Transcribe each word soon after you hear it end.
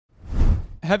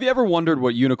Have you ever wondered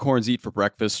what unicorns eat for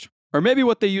breakfast? Or maybe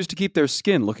what they use to keep their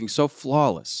skin looking so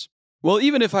flawless? Well,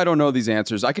 even if I don't know these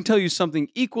answers, I can tell you something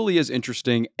equally as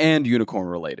interesting and unicorn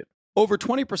related. Over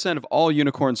 20% of all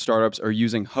unicorn startups are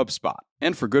using HubSpot,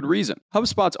 and for good reason.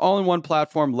 HubSpot's all-in-one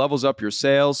platform levels up your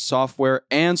sales, software,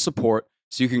 and support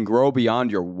so you can grow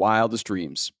beyond your wildest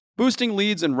dreams, boosting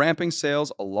leads and ramping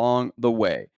sales along the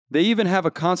way. They even have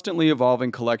a constantly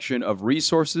evolving collection of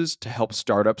resources to help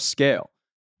startups scale.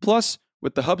 Plus,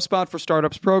 with the HubSpot for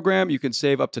Startups program, you can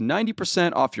save up to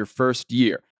 90% off your first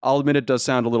year. I'll admit it does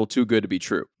sound a little too good to be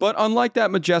true. But unlike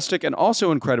that majestic and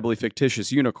also incredibly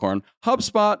fictitious unicorn,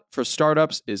 HubSpot for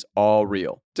Startups is all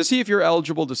real. To see if you're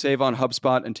eligible to save on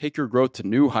HubSpot and take your growth to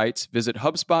new heights, visit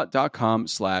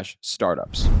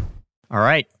HubSpot.com/startups. All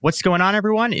right. What's going on,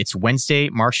 everyone? It's Wednesday,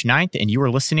 March 9th, and you are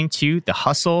listening to The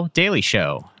Hustle Daily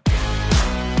Show.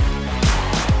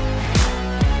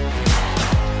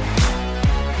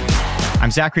 I'm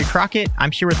Zachary Crockett.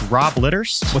 I'm here with Rob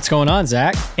Litters. What's going on,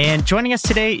 Zach? And joining us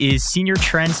today is Senior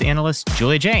Trends Analyst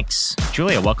Julia Jenks.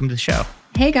 Julia, welcome to the show.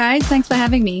 Hey, guys. Thanks for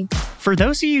having me. For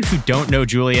those of you who don't know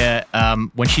Julia,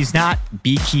 when she's not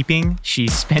beekeeping,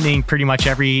 she's spending pretty much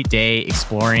every day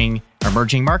exploring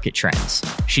emerging market trends.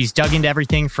 She's dug into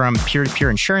everything from peer-to-peer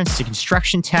insurance to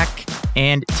construction tech.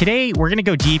 And today, we're going to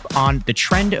go deep on the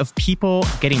trend of people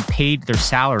getting paid their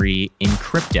salary in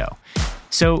crypto.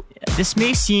 So this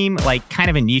may seem like kind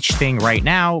of a niche thing right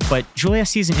now, but Julia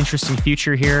sees an interesting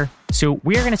future here. So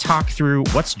we are going to talk through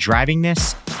what's driving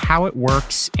this, how it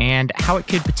works, and how it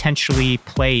could potentially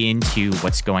play into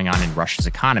what's going on in Russia's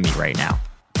economy right now.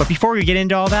 But before we get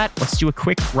into all that, let's do a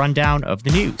quick rundown of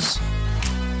the news.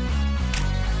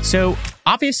 So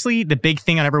obviously, the big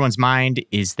thing on everyone's mind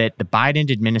is that the Biden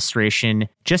administration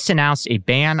just announced a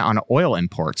ban on oil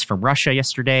imports from Russia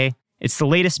yesterday. It's the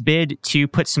latest bid to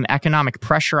put some economic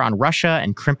pressure on Russia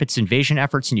and crimp its invasion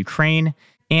efforts in Ukraine.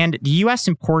 And the U.S.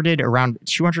 imported around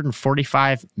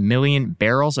 245 million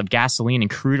barrels of gasoline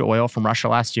and crude oil from Russia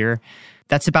last year.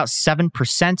 That's about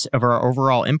 7% of our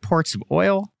overall imports of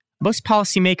oil. Most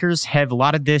policymakers have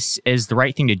lauded this as the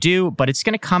right thing to do, but it's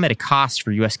going to come at a cost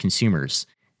for U.S. consumers.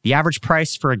 The average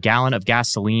price for a gallon of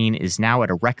gasoline is now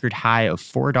at a record high of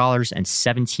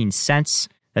 $4.17.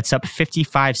 That's up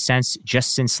 55 cents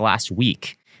just since last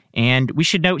week. And we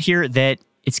should note here that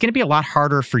it's going to be a lot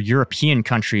harder for European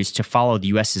countries to follow the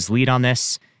U.S.'s lead on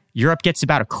this. Europe gets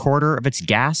about a quarter of its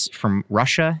gas from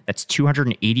Russia. That's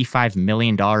 $285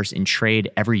 million in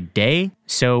trade every day.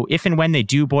 So if and when they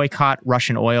do boycott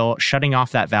Russian oil, shutting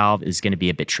off that valve is going to be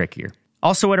a bit trickier.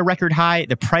 Also at a record high,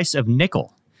 the price of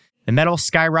nickel. The metal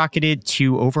skyrocketed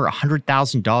to over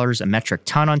 $100,000 a metric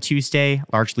ton on Tuesday,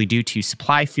 largely due to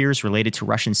supply fears related to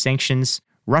Russian sanctions.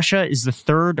 Russia is the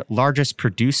third largest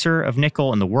producer of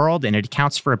nickel in the world, and it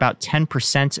accounts for about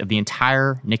 10% of the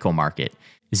entire nickel market.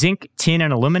 Zinc, tin,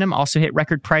 and aluminum also hit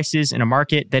record prices in a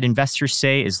market that investors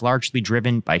say is largely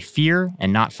driven by fear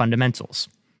and not fundamentals.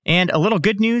 And a little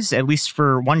good news, at least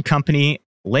for one company,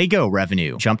 Lego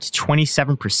revenue jumped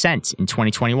 27% in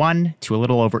 2021 to a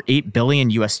little over $8 billion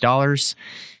US.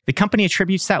 The company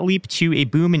attributes that leap to a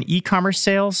boom in e-commerce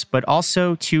sales, but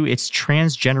also to its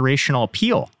transgenerational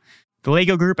appeal. The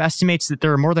Lego Group estimates that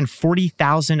there are more than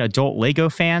 40,000 adult Lego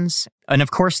fans. And of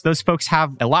course, those folks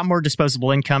have a lot more disposable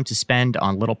income to spend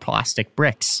on little plastic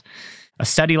bricks. A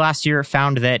study last year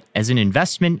found that as an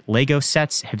investment, Lego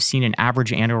sets have seen an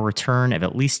average annual return of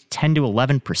at least 10 to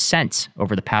 11%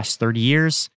 over the past 30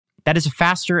 years. That is a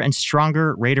faster and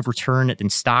stronger rate of return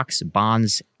than stocks,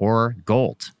 bonds, or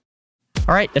gold.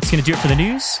 All right, that's going to do it for the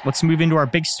news. Let's move into our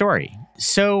big story.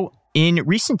 So in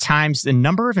recent times, the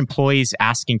number of employees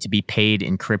asking to be paid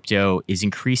in crypto is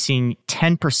increasing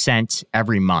 10%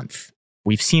 every month.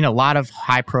 We've seen a lot of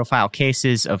high-profile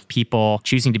cases of people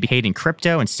choosing to be paid in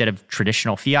crypto instead of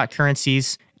traditional fiat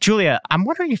currencies. Julia, I'm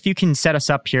wondering if you can set us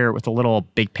up here with a little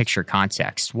big-picture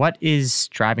context. What is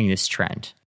driving this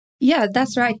trend? Yeah,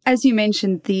 that's right. As you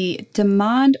mentioned, the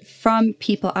demand from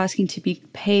people asking to be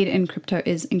paid in crypto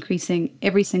is increasing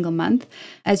every single month.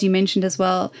 As you mentioned as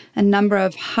well, a number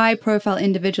of high-profile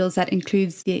individuals that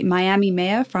includes the Miami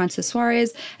mayor, Francis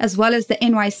Suarez, as well as the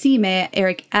NYC mayor,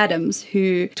 Eric Adams,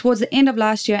 who towards the end of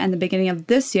last year and the beginning of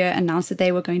this year announced that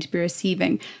they were going to be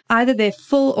receiving either their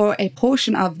full or a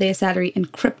portion of their salary in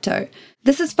crypto.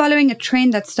 This is following a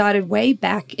trend that started way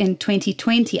back in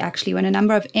 2020, actually, when a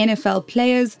number of NFL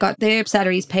players got their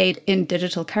salaries paid in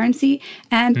digital currency,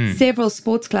 and several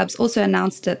sports clubs also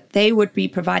announced that they would be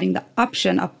providing the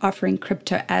option of offering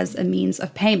crypto as a means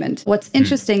of payment. What's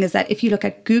interesting is that if you look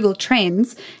at Google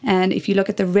Trends, and if you look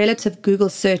at the relative Google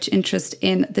search interest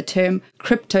in the term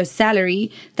crypto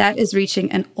salary, that is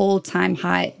reaching an all-time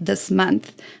high this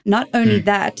month. Not only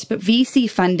that, but VC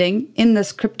funding in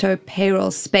this crypto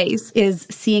payroll space is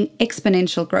seeing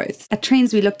exponential growth. At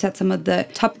Trends, we looked at some of the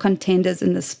top contenders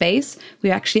in the space.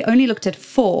 We actually only looked at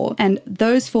 4, and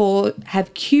those 4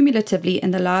 have cumulatively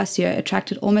in the last year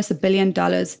attracted almost $1 billion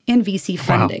in VC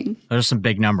funding. Wow. Those are some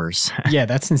big numbers. Yeah,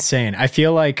 that's insane. I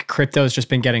feel like crypto has just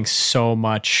been getting so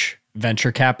much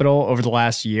venture capital over the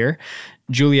last year.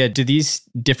 Julia, do these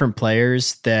different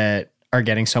players that are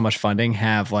getting so much funding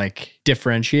have like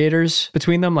differentiators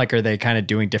between them? Like, are they kind of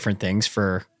doing different things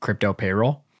for crypto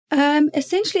payroll?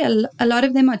 Essentially, a lot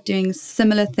of them are doing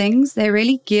similar things. They're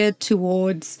really geared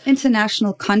towards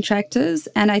international contractors.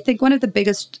 And I think one of the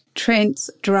biggest trends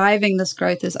driving this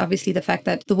growth is obviously the fact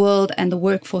that the world and the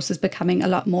workforce is becoming a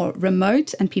lot more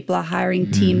remote and people are hiring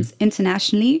teams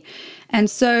internationally. And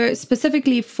so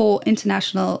specifically for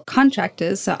international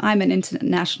contractors, so I'm an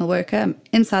international worker. I'm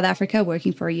in South Africa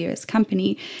working for a US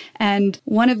company. And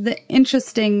one of the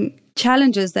interesting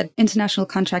challenges that international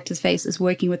contractors face is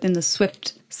working within the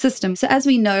SWIFT system. So as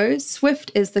we know,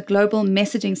 SWIFT is the global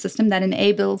messaging system that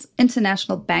enables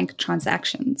international bank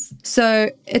transactions. So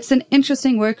it's an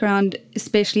interesting workaround,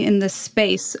 especially in this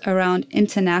space around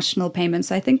international payments.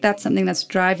 So I think that's something that's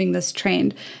driving this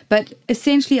trend. But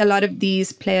essentially, a lot of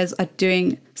these players are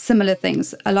doing similar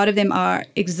things. A lot of them are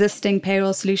existing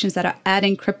payroll solutions that are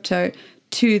adding crypto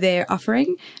to their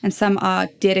offering, and some are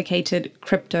dedicated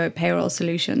crypto payroll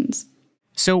solutions.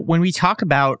 So when we talk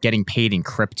about getting paid in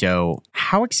crypto,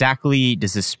 how exactly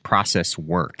does this process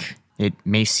work? It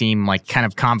may seem like kind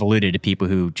of convoluted to people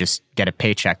who just get a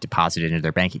paycheck deposited into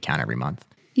their bank account every month.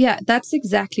 Yeah, that's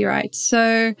exactly right.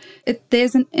 So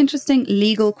there's an interesting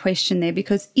legal question there,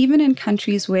 because even in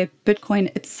countries where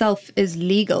Bitcoin itself is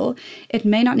legal, it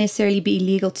may not necessarily be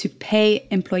legal to pay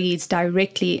employees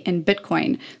directly in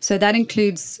Bitcoin. So that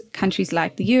includes countries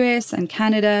like the US and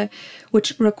Canada,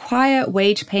 which require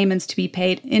wage payments to be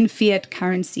paid in fiat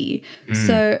currency.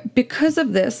 So because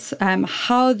of this,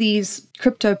 how these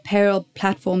crypto payroll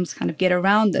platforms kind of get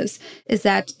around this is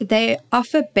that they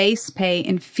offer base pay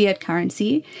in fiat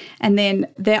currency, and then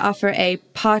they offer a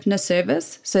partner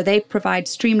service. So they provide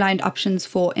streamlined options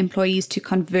for employees to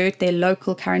convert their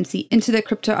local currency into the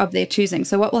crypto of their choosing.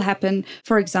 So what will happen,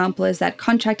 for example, is that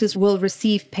contractors will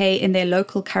receive pay in their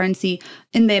local currency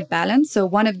in their balance. So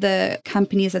one of the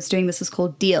companies that's doing this is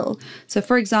called Deal. So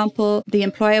for example, the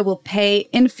employer will pay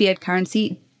in fiat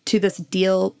currency to this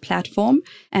Deal platform,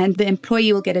 and the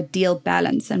employee will get a Deal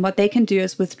balance. And what they can do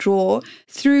is withdraw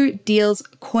through Deal's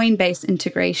Coinbase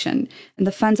integration. And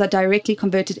the funds are directly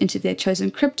converted into their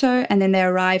chosen crypto, and then they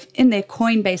arrive in their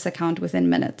Coinbase account within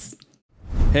minutes.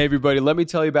 Hey, everybody, let me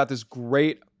tell you about this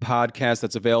great podcast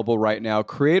that's available right now.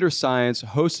 Creator Science,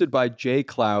 hosted by Jay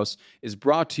Klaus, is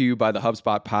brought to you by the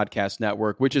HubSpot Podcast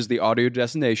Network, which is the audio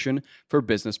destination for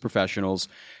business professionals.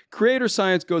 Creator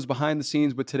Science goes behind the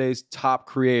scenes with today's top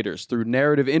creators. Through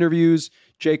narrative interviews,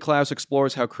 Jay Klaus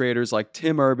explores how creators like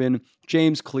Tim Urban,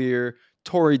 James Clear,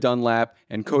 Tori Dunlap,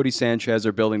 and Cody Sanchez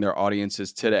are building their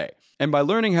audiences today. And by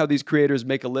learning how these creators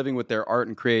make a living with their art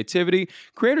and creativity,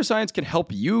 Creator Science can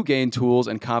help you gain tools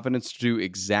and confidence to do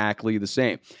exactly the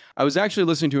same. I was actually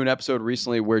listening to an episode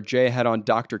recently where Jay had on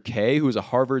Dr. K, who is a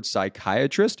Harvard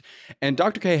psychiatrist. And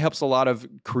Dr. K helps a lot of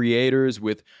creators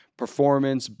with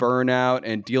performance, burnout,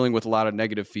 and dealing with a lot of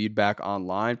negative feedback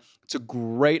online. It's a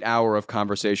great hour of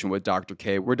conversation with Dr.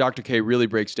 K, where Dr. K really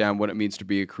breaks down what it means to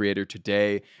be a creator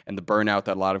today and the burnout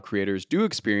that a lot of creators do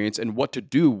experience and what to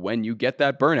do when you get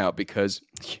that burnout, because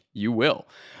you will.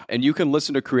 And you can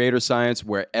listen to Creator Science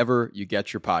wherever you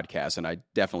get your podcasts, and I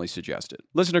definitely suggest it.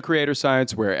 Listen to Creator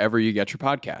Science wherever you get your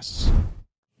podcasts.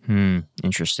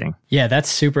 Interesting. Yeah, that's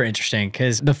super interesting,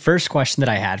 because the first question that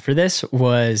I had for this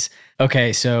was,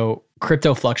 okay, so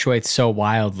crypto fluctuates so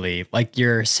wildly, like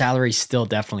your salary still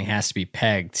definitely has to be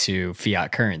pegged to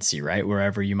fiat currency, right?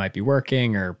 Wherever you might be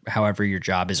working or however your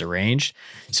job is arranged.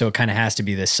 So it kind of has to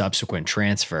be this subsequent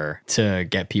transfer to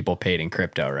get people paid in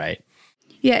crypto, right?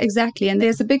 Yeah, exactly. And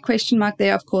there's a big question mark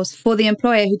there, of course, for the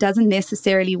employer who doesn't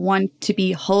necessarily want to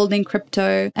be holding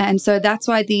crypto. And so that's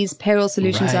why these payroll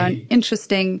solutions are an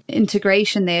interesting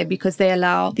integration there, because they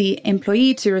allow the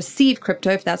employee to receive crypto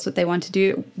if that's what they want to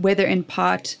do, whether in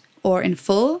part or in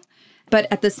full, but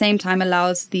at the same time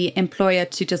allows the employer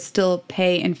to just still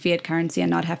pay in fiat currency and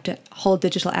not have to hold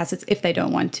digital assets if they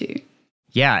don't want to.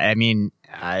 Yeah, I mean,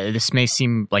 this may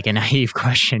seem like a naive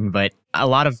question, but a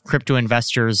lot of crypto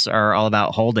investors are all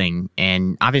about holding.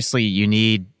 And obviously, you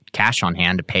need cash on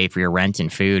hand to pay for your rent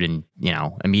and food and,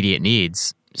 immediate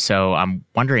needs. So I'm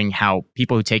wondering how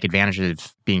people who take advantage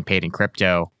of being paid in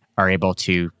crypto, are able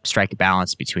to strike a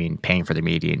balance between paying for their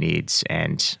media needs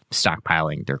and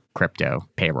stockpiling their crypto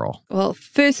payroll? Well,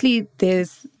 firstly,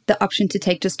 there's the option to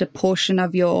take just a portion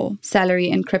of your salary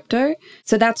in crypto.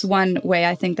 So that's one way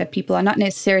I think that people are not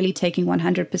necessarily taking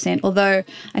 100%, although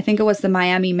I think it was the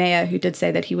Miami mayor who did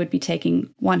say that he would be taking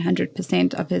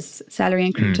 100% of his salary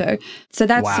in crypto. So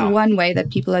that's one way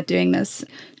that people are doing this,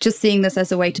 just seeing this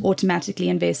as a way to automatically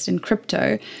invest in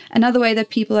crypto. Another way that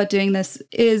people are doing this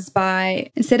is by,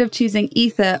 instead of choosing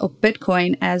Ether or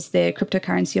Bitcoin as their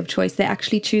cryptocurrency of choice, they're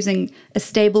actually choosing a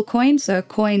stable coin, so a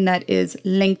coin that is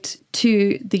linked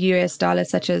to the US dollar,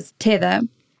 such as Tether.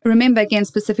 Remember, again,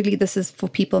 specifically, this is for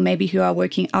people maybe who are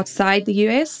working outside the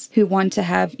US, who want to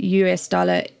have US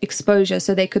dollar exposure.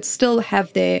 So they could still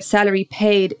have their salary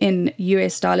paid in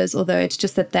US dollars, although it's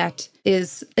just that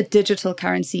is a digital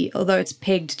currency, although it's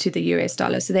pegged to the US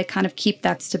dollar. So they kind of keep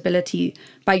that stability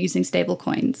by using stable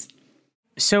coins.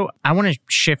 So I want to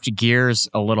shift gears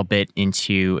a little bit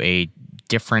into a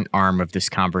different arm of this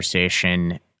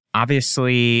conversation.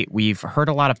 Obviously, we've heard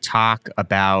a lot of talk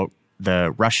about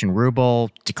the Russian ruble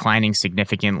declining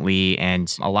significantly,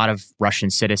 and a lot of Russian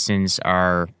citizens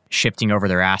are shifting over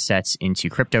their assets into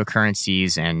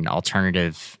cryptocurrencies and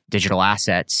alternative digital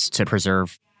assets to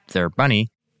preserve their money.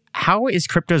 How is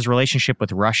crypto's relationship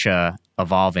with Russia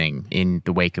evolving in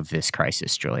the wake of this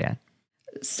crisis, Juliet?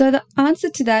 So the answer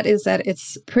to that is that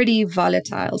it's pretty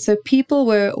volatile. So people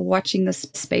were watching this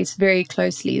space very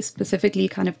closely, specifically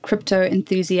kind of crypto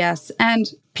enthusiasts and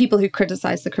people who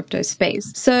criticize the crypto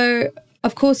space. So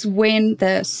of course, when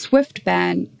the SWIFT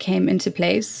ban came into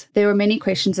place, there were many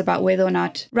questions about whether or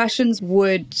not Russians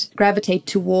would gravitate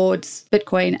towards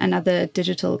Bitcoin and other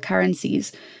digital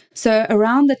currencies. So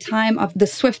around the time of the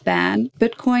SWIFT ban,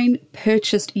 Bitcoin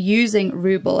purchased using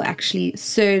ruble actually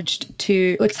surged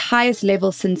to its highest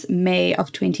level since May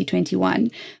of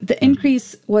 2021. The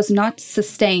increase was not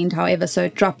sustained, however, so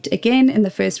it dropped again in the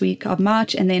first week of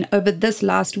March. And then over this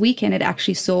last weekend, it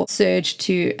actually saw surge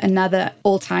to another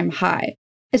all-time high.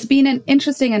 It's been an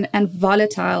interesting and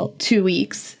volatile 2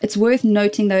 weeks. It's worth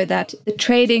noting, though, that the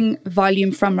trading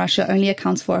volume from Russia only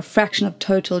accounts for a fraction of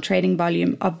total trading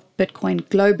volume of Bitcoin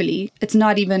globally. It's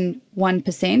not even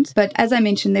 1%. But as I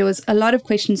mentioned, there was a lot of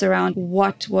questions around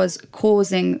what was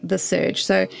causing the surge.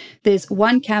 So there's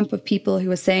one camp of people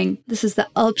who are saying this is the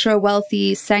ultra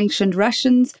wealthy sanctioned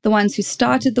Russians. The ones who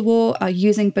started the war are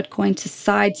using Bitcoin to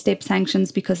sidestep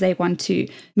sanctions because they want to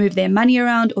move their money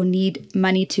around or need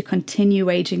money to continue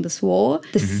waging this war.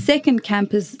 The second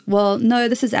camp is, well, no,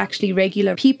 this is actually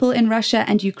regular people in Russia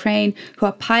and Ukraine who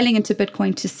are piling into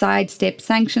Bitcoin to sidestep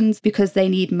sanctions because they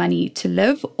need money to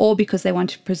live or because they want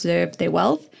to preserve their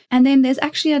wealth. And then there's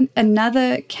actually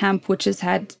another camp which has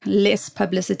had less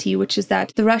publicity, which is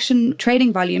that the Russian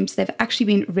trading volumes, they've actually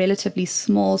been relatively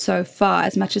small so far,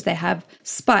 as much as they have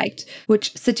spiked,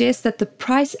 which suggests that the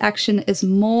price action is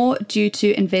more due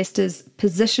to investors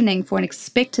positioning for an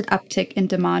expected uptick in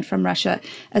demand from Russia,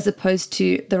 as opposed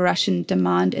to the Russian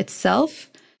demand itself.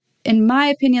 In my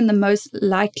opinion, the most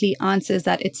likely answer is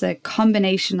that it's a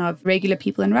combination of regular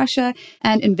people in Russia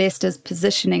and investors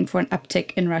positioning for an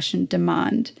uptick in Russian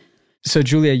demand. So,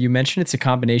 Julia, you mentioned it's a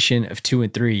combination of 2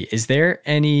 and 3. Is there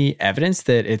any evidence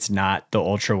that it's not the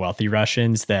ultra wealthy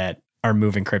Russians that are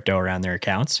moving crypto around their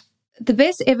accounts? The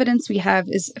best evidence we have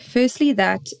is firstly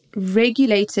that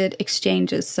regulated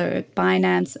exchanges, so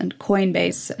Binance and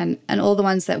Coinbase and all the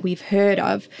ones that we've heard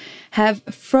of, have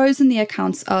frozen the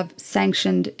accounts of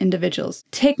sanctioned individuals.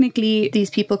 Technically, these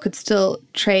people could still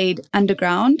trade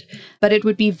underground, but it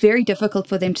would be very difficult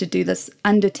for them to do this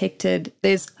undetected.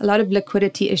 There's a lot of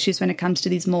liquidity issues when it comes to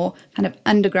these more kind of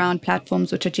underground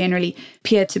platforms, which are generally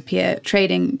peer-to-peer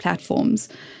trading platforms.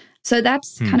 So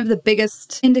that's kind of the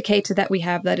biggest indicator that we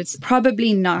have that it's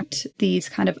probably not these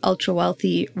kind of ultra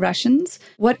wealthy Russians.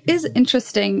 What is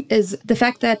interesting is the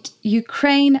fact that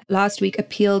Ukraine last week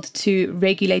appealed to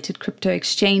regulated crypto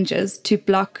exchanges to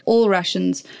block all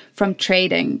Russians from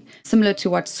trading, similar to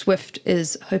what SWIFT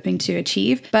is hoping to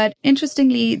achieve. But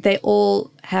interestingly, they all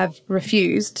have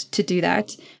refused to do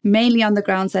that, mainly on the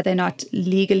grounds that they're not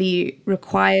legally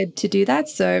required to do that.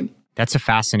 So that's a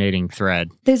fascinating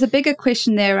thread. There's a bigger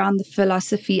question there around the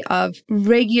philosophy of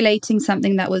regulating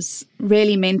something that was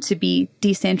really meant to be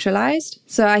decentralized.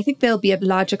 So I think there'll be a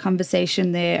larger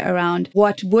conversation there around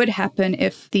what would happen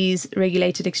if these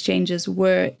regulated exchanges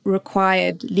were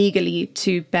required legally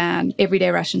to ban everyday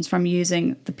Russians from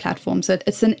using the platform. So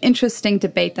it's an interesting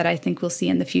debate that I think we'll see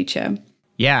in the future.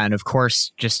 Yeah, and of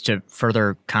course, just to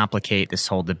further complicate this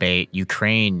whole debate,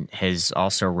 Ukraine has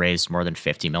also raised more than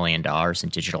 $50 million in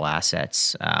digital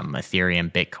assets,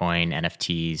 Ethereum, Bitcoin,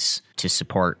 NFTs, to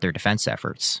support their defense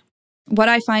efforts. What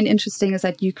I find interesting is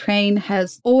that Ukraine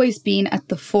has always been at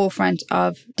the forefront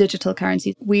of digital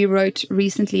currency. We wrote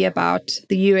recently about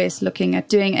the US looking at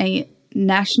doing a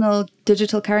national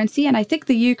digital currency. And I think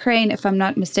the Ukraine, if I'm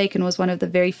not mistaken, was one of the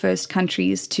very first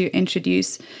countries to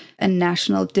introduce a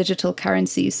national digital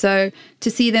currency. So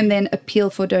to see them then appeal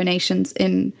for donations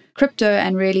in crypto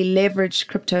and really leverage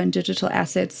crypto and digital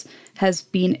assets has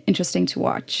been interesting to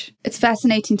watch. It's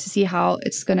fascinating to see how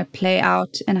it's going to play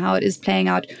out and how it is playing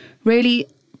out really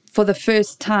for the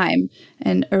first time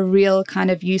in a real kind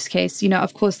of use case.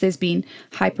 Of course, there's been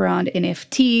hype around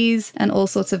NFTs and all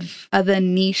sorts of other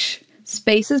niche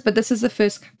spaces, but this is the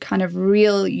first kind of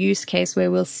real use case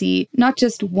where we'll see not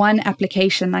just one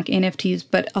application like NFTs,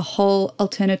 but a whole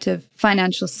alternative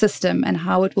financial system and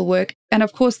how it will work. And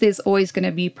of course, there's always going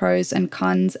to be pros and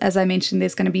cons. As I mentioned,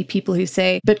 there's going to be people who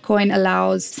say Bitcoin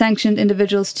allows sanctioned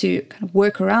individuals to kind of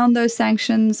work around those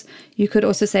sanctions. You could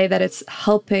also say that it's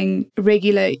helping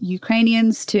regular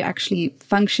Ukrainians to actually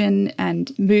function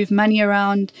and move money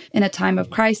around in a time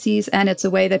of crises. And it's a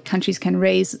way that countries can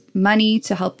raise money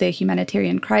to help their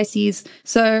humanitarian crises.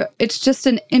 So it's just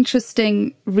an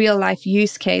interesting real life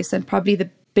use case, and probably the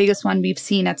biggest one we've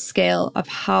seen at scale of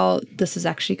how this is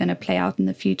actually going to play out in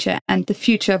the future and the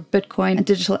future of Bitcoin and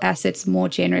digital assets more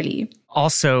generally.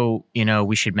 Also,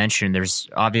 we should mention there's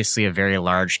obviously a very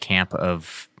large camp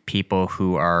of people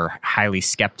who are highly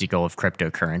skeptical of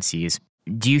cryptocurrencies.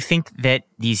 Do you think that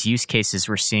these use cases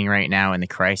we're seeing right now in the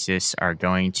crisis are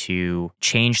going to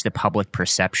change the public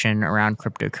perception around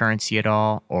cryptocurrency at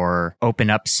all, or open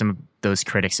up some of those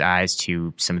critics' eyes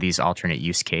to some of these alternate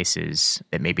use cases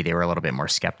that maybe they were a little bit more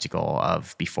skeptical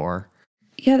of before?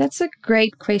 Yeah, that's a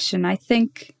great question. I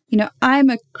think, I'm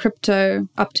a crypto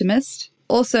optimist,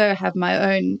 also have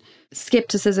my own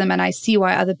skepticism, and I see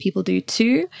why other people do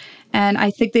too. And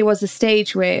I think there was a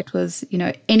stage where it was,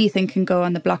 anything can go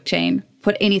on the blockchain,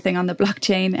 put anything on the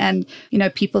blockchain. And,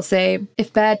 people say,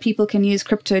 if bad people can use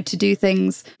crypto to do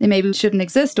things, then maybe it shouldn't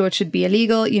exist or it should be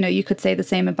illegal. You could say the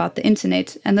same about the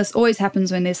internet. And this always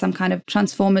happens when there's some kind of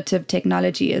transformative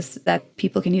technology, is that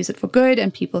people can use it for good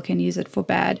and people can use it for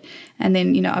bad. And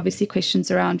then, obviously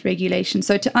questions around regulation.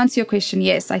 So to answer your question,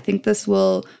 yes, I think this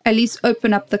will at least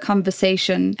open up the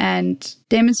conversation and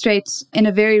demonstrate in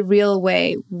a very real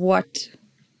way what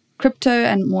crypto,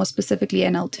 and more specifically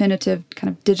an alternative kind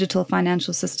of digital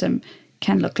financial system,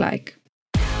 can look like.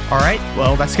 All right,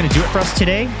 well, that's going to do it for us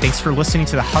today. Thanks for listening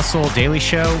to the Hustle Daily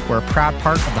Show. We're a proud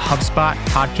part of the HubSpot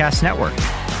Podcast Network.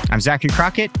 I'm Zachary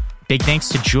Crockett. Big thanks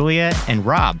to Julia and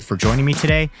Rob for joining me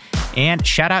today. And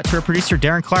shout out to our producer,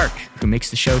 Darren Clark, who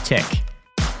makes the show tick.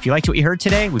 If you liked what you heard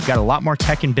today, we've got a lot more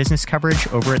tech and business coverage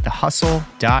over at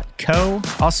thehustle.co.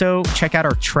 Also, check out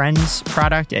our Trends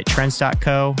product at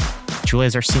trends.co. Julia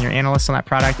is our senior analyst on that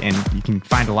product, and you can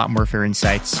find a lot more of her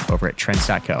insights over at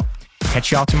trends.co.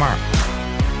 Catch you all tomorrow.